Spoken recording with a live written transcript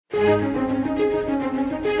The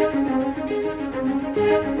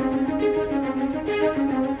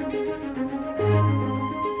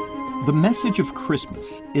message of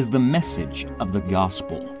Christmas is the message of the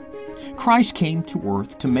gospel. Christ came to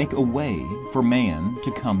earth to make a way for man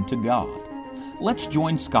to come to God. Let's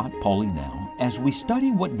join Scott Pauley now as we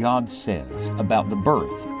study what God says about the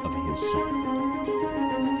birth of His Son.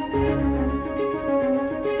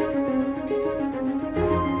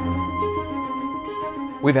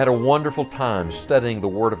 We've had a wonderful time studying the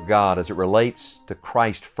Word of God as it relates to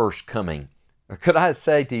Christ's first coming. Could I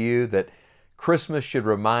say to you that Christmas should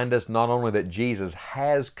remind us not only that Jesus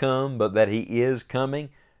has come, but that He is coming?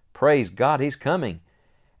 Praise God, He's coming.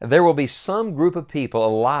 There will be some group of people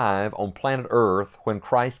alive on planet Earth when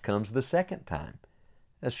Christ comes the second time.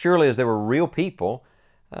 As surely as there were real people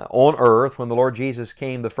on earth when the Lord Jesus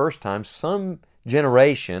came the first time, some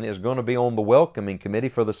generation is going to be on the welcoming committee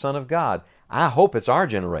for the Son of God. I hope it's our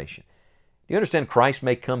generation. Do you understand Christ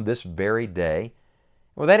may come this very day?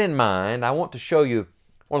 With that in mind, I want to show you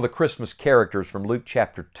one of the Christmas characters from Luke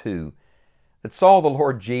chapter 2 that saw the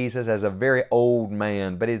Lord Jesus as a very old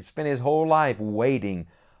man, but he had spent his whole life waiting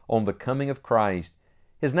on the coming of Christ.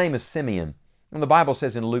 His name is Simeon. And the Bible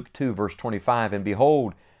says in Luke 2, verse 25, "And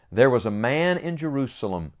behold, there was a man in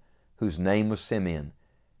Jerusalem whose name was Simeon.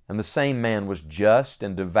 And the same man was just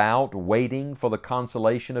and devout, waiting for the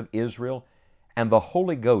consolation of Israel, and the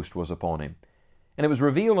Holy Ghost was upon him. And it was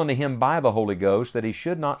revealed unto him by the Holy Ghost that he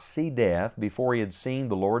should not see death before he had seen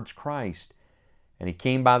the Lord's Christ. And he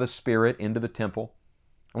came by the Spirit into the temple.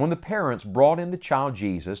 And when the parents brought in the child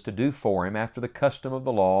Jesus to do for him after the custom of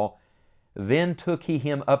the law, then took he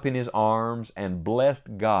him up in his arms and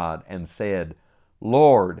blessed God and said,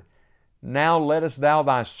 Lord, now lettest thou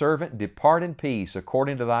thy servant depart in peace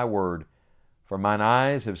according to thy word. For mine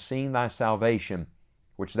eyes have seen thy salvation,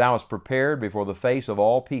 which thou hast prepared before the face of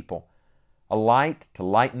all people, a light to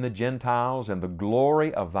lighten the Gentiles and the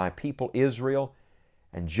glory of thy people Israel.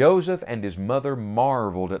 And Joseph and his mother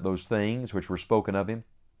marveled at those things which were spoken of him.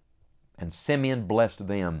 And Simeon blessed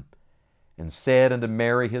them, and said unto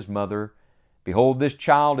Mary his mother, Behold, this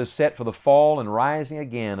child is set for the fall and rising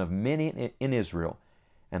again of many in Israel,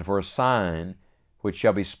 and for a sign which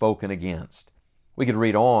shall be spoken against." We could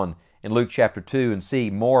read on in Luke chapter 2 and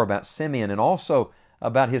see more about Simeon and also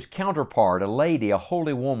about his counterpart, a lady, a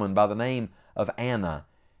holy woman by the name of Anna.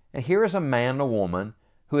 And here is a man and a woman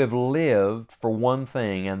who have lived for one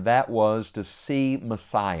thing, and that was to see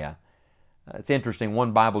Messiah. It's interesting,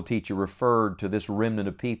 one Bible teacher referred to this remnant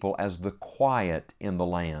of people as the quiet in the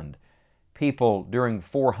land. People during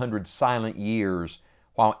 400 silent years,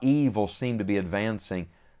 while evil seemed to be advancing,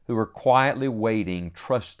 who were quietly waiting,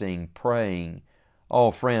 trusting, praying. Oh,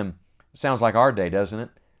 friend, sounds like our day, doesn't it?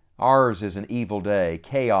 Ours is an evil day.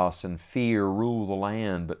 Chaos and fear rule the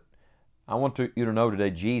land. But I want you to know today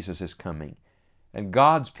Jesus is coming. And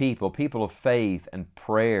God's people, people of faith and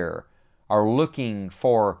prayer, are looking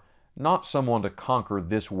for not someone to conquer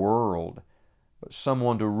this world, but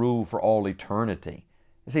someone to rule for all eternity.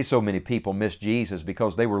 You see, so many people miss Jesus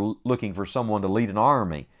because they were looking for someone to lead an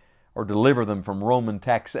army or deliver them from Roman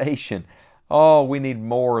taxation. Oh, we need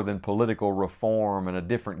more than political reform and a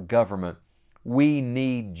different government. We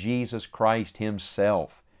need Jesus Christ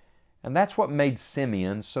Himself. And that's what made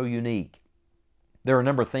Simeon so unique. There are a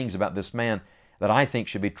number of things about this man that I think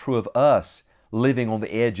should be true of us living on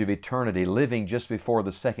the edge of eternity, living just before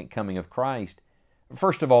the second coming of Christ.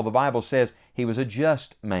 First of all, the Bible says he was a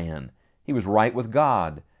just man. He was right with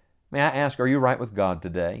God. May I ask, are you right with God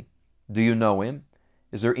today? Do you know Him?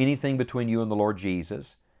 Is there anything between you and the Lord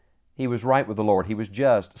Jesus? He was right with the Lord. He was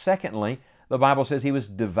just. Secondly, the Bible says he was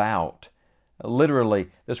devout.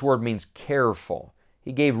 Literally, this word means careful.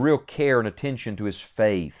 He gave real care and attention to his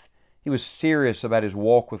faith. He was serious about his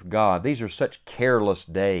walk with God. These are such careless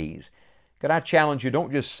days. Could I challenge you,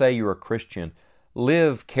 don't just say you're a Christian.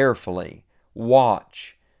 Live carefully.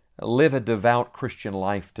 Watch. Live a devout Christian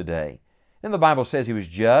life today. And the Bible says he was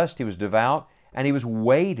just, he was devout, and he was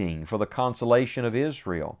waiting for the consolation of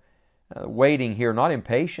Israel. Waiting here, not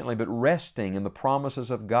impatiently, but resting in the promises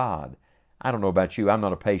of God. I don't know about you, I'm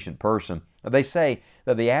not a patient person. They say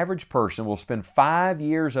that the average person will spend 5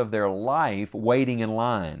 years of their life waiting in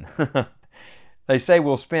line. They say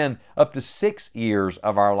we'll spend up to 6 years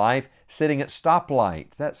of our life sitting at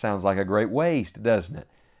stoplights. That sounds like a great waste, doesn't it?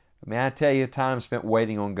 May I tell you, time spent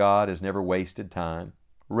waiting on God is never wasted time.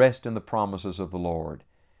 Rest in the promises of the Lord.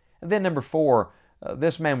 And then number 4,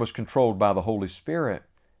 this man was controlled by the Holy Spirit.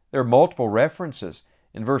 There are multiple references.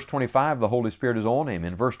 In verse 25, the Holy Spirit is on him.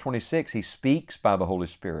 In verse 26, he speaks by the Holy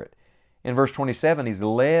Spirit. In verse 27, he's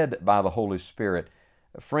led by the Holy Spirit.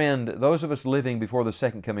 Friend, those of us living before the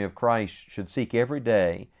second coming of Christ should seek every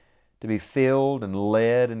day to be filled and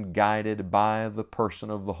led and guided by the person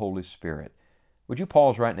of the Holy Spirit. Would you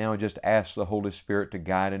pause right now and just ask the Holy Spirit to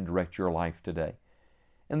guide and direct your life today?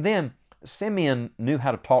 And then, Simeon knew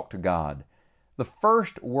how to talk to God. The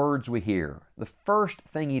first words we hear, the first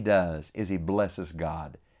thing he does is he blesses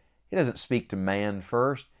God. He doesn't speak to man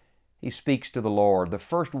first. He speaks to the Lord. The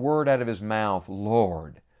first word out of his mouth,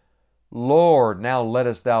 Lord. Lord, now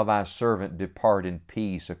lettest thou thy servant depart in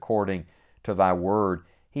peace according to thy word.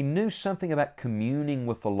 He knew something about communing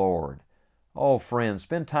with the Lord. Oh, friends,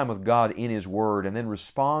 spend time with God in His Word and then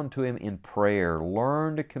respond to Him in prayer.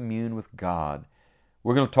 Learn to commune with God.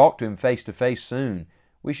 We're going to talk to Him face to face soon.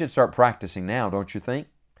 We should start practicing now, don't you think?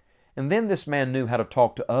 And then this man knew how to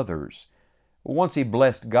talk to others. Once he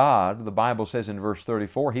blessed God, the Bible says in verse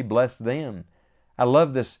 34, he blessed them. I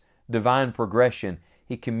love this divine progression.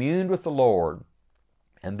 He communed with the Lord,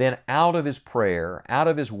 and then out of his prayer, out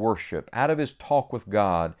of his worship, out of his talk with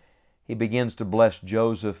God, he begins to bless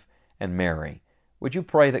Joseph and Mary. Would you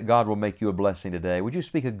pray that God will make you a blessing today? Would you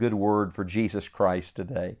speak a good word for Jesus Christ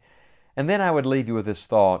today? And then I would leave you with this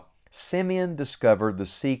thought. Simeon discovered the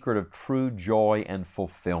secret of true joy and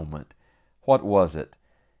fulfillment. What was it?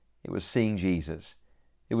 It was seeing Jesus.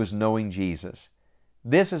 It was knowing Jesus.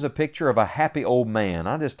 This is a picture of a happy old man.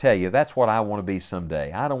 I just tell you, that's what I want to be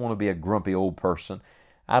someday. I don't want to be a grumpy old person.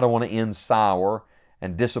 I don't want to end sour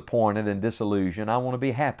and disappointed and disillusioned. I want to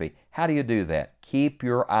be happy. How do you do that? Keep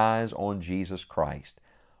your eyes on Jesus Christ.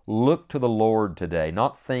 Look to the Lord today,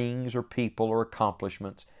 not things or people or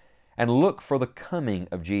accomplishments, and look for the coming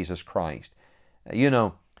of Jesus Christ. You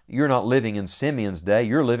know, you're not living in Simeon's day.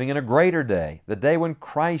 You're living in a greater day, the day when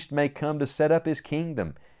Christ may come to set up His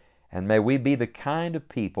kingdom. And may we be the kind of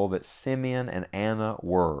people that Simeon and Anna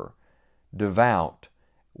were, devout,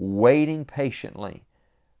 waiting patiently,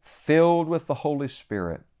 filled with the Holy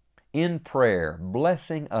Spirit, in prayer,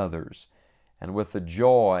 blessing others, and with the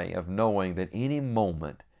joy of knowing that any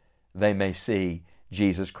moment they may see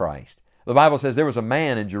Jesus Christ. The Bible says there was a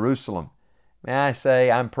man in Jerusalem. May I say,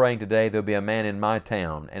 I'm praying today there'll be a man in my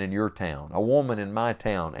town and in your town, a woman in my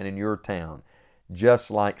town and in your town, just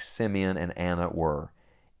like Simeon and Anna were.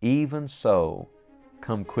 Even so,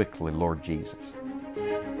 come quickly, Lord Jesus.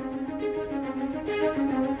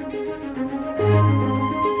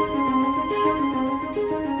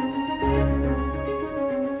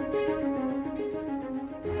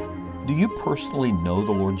 Do you personally know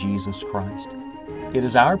the Lord Jesus Christ? It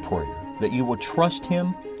is our prayer that you will trust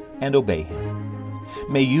Him and obey Him.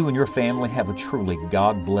 May you and your family have a truly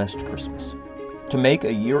God-blessed Christmas. To make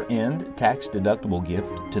a year-end tax-deductible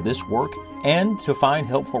gift to this work and to find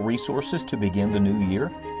helpful resources to begin the new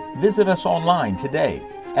year, visit us online today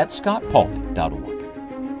at scottpauley.org.